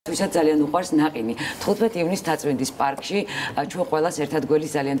ვისაც ძალიან უყვარს ნაყინი. 15 ივნის მთაწმინდის პარკში ჩვენ ყველას ერთად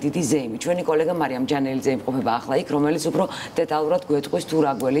გველის ძალიან დიდი ზეიმი. ჩვენი კოლეგა მარიამ ჯანელიძე იმყოფება ახლა იქ, რომელიც უფრო დეტალურად გვეტყვის თუ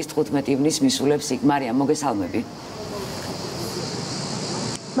რა გველის 15 ივნის მისულებს იქ. მარიამ, მოგესალმები.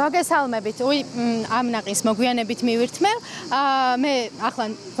 მოგესალმებით. ამ ნაყინს მოგვიანებით მივირთმევ. მე ახლა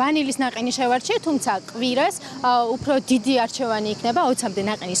ვანილის ნაყინი შევარჩიე, თუმცა კვირას უფრო დიდი არჩევანი იქნება, 20-მდე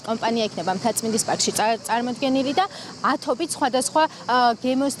ნაყინის კომპანია იქნება მთაწმინდის პარკში წარმოდგენილი და 10-ობით სხვადასხვა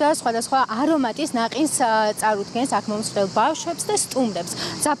გემოს და სხვადასხვა არომატის ნაყინს წარუდგენს აქ მომსწრელ ბავშვებს და სტუმრებს.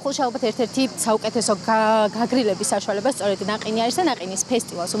 ზაფხულში ალბათ ერთ-ერთი საუკეთესო გაგრილების საშუალება სწორედ ნაყინი არის და ნაყინის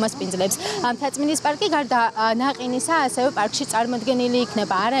ფესტივალს უმასპინძლებს მთაწმინდის პარკი. გარდა ნაყინისა, ასევე პარკში წარმოდგენილი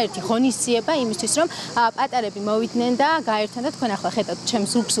იქნება არაერთი ღონისძიება იმისთვის, რომ პატარები მოვიდნენ და გაერთონ და თქვენ ახლა ხედავთ ჩემს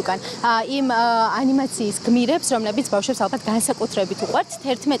ზურგს უკან იმ ანიმაციის გმირებს, რომლებიც ბავშვებს ალბათ განსაკუთრებით უყვართ.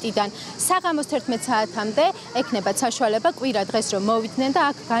 11-დან საღამოს 11 საათამდე ექნებათ საშუალება კვირა დღეს რომ მოვიდნენ და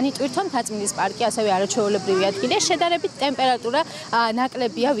აქ განიტვირთონ მთაწმინდის პარკი, ასევე არაჩვეულებრივი ადგილია. შედარებით ტემპერატურა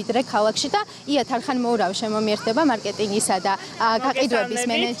ნაკლებია ვიდრე ქალაქში და ია თარხანმოურავი შემომიერთდება მარკეტინგისა და გაყიდვების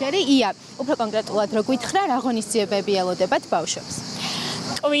მენეჯერი. ია, უფრო კონკრეტულად რო გითხრა, რა ღონისძიებები ელოდებათ ბავშვებს?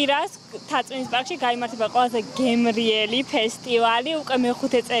 კვირას მთაწმინდის პარკში გაიმართება ყველაზე გემრიელი ფესტივალი, უკვე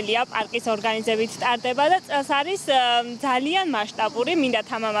მეხუთე წელია პარკის ორგანიზებით ტარდება და წელს არის ძალიან მასშტაბური, მინდა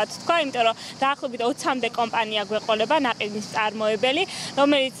თამამად თქვა, იმიტომ რომ დაახლოებით 20-მდე კომპანია გვეყოლება ნაყინის მწარმოებელი,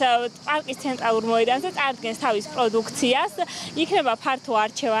 რომელიც პარკის ცენტრალურ მოედანზე წარდგენს თავის პროდუქციას. იქნება ფართო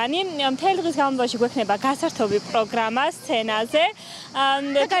არჩევანი, მთელი დღის განმავლობაში გვექნება გასართობი პროგრამა სცენაზე.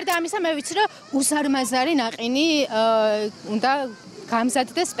 და გარდა ამისა, მე ვიცი, რომ უზარმაზარი ნაყინი უნდა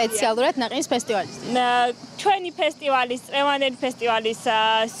გამზადდეს სპეციალურად ნაყინის ფესტივალისთვის. ჩვენი ფესტივალის, წრევანდელი ფესტივალის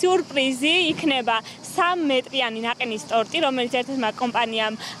სიურპრიზი იქნება 3 მეტრიანი ნაყინის ტორტი, რომელიც ერთ-ერთმა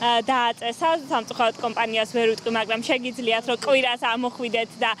კომპანიამ დააწესა. სამწუხაროდ კომპანიას ვერ ვიტყვი, მაგრამ შეგიძლიათ, რომ კვირას ამოხვიდეთ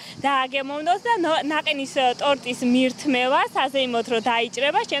და დააგემოვნოთ და ნაყინის ტორტის მირთმევა საზეიმოდ რომ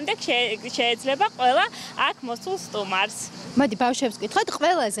დაიჭრება, შემდეგ შეეძლება ყველა აქ მოსულ სტუმარს. მოდი ბავშვებს გითხრათ,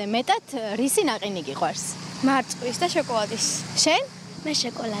 ყველაზე მეტად რისი ნაყინი გიყვარს? მარწყვის და შოკოლადის. შენ? მე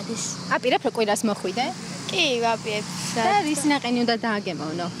შოკოლადის. აპირებ რომ კვირას მოხვიდე? კი, ვაპირებ. და რისი ნაყინი უნდა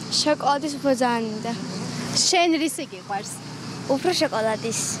დააგემოვნო? შოკოლადის უფრო ძალიან მინდა. შენ რისი გიყვარს? უფრო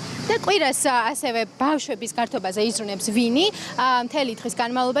შოკოლადის. და კვირას ასევე ბავშვების გართობაზე იზრუნებს ვინი, მთელი დღის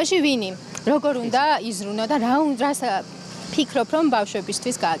განმავლობაში ვინი. როგორ უნდა იზრუნო და რას ფიქრობ რომ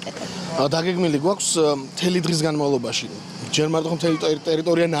ბავშვებისთვის გააკეთებ? დაგეგმილი გვაქვს მთელი დღის განმავლობაში. ჯერ მარტო მთელი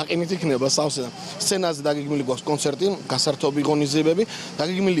ტერიტორია ნაყინით იქნება სავსე. სცენაზე დაგეგმილი გვაქვს კონცერტი, გასართობი ღონისძიებები,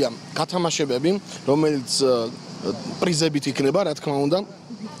 დაგეგმილია გათამაშებები, რომელიც პრიზებით იქნება, რა თქმა უნდა.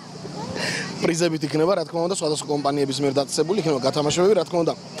 პრიზებით იქნება, რა თქმა უნდა, სხვადასხვა კომპანიების მიერ დაწესებული იქნება გათამაშებები, რა თქმა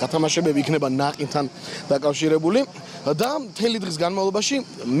უნდა, გათამაშებები იქნება ნაყინთან დაკავშირებული და მთელი დღის განმავლობაში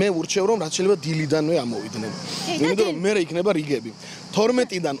მე ურჩევ რომ რაც შეიძლება დილიდანვე ამოვიდნენ. იმიტომ რომ მე იქნება რიგები.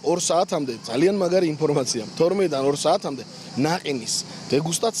 12-დან 2 საათამდე ძალიან მაგარი ინფორმაცია. 12-დან 2 საათამდე ნაყინის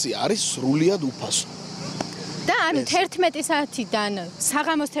დეგუსტაცია არის სრულიად უფასო. და ანუ 11 საათიდან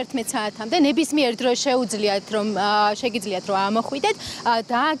საღამოს 11 საათამდე ნებისმიერ დროს შეგიძლიათ რომ ამოხვიდეთ,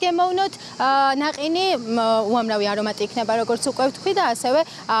 დააგემოვნოთ ნაყინი, უამრავი არომატი იქნება, როგორც უკვე ვთქვი და ასევე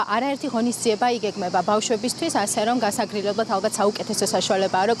არაერთი ღონისძიება იგეგმება ბავშვებისთვის, ასე რომ გასაგრილებლად ალბათ საუკეთესო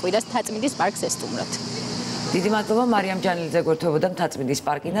საშუალებაა, რომ კვირას მთაწმინდის პარკს ესტუმროთ. დიდი მადლობა მარიამ ჯანელიძე გვერდებოდა მთაწმინდის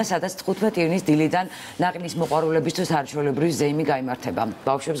პარკიდან, სადაც 15 ივნის დილიდან ნაყინის მოყვარულებისთვის არაჩვეულებრივი ზეიმი გაიმართება.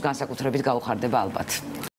 ბავშვებს განსაკუთრებით გაუხარდება ალბათ.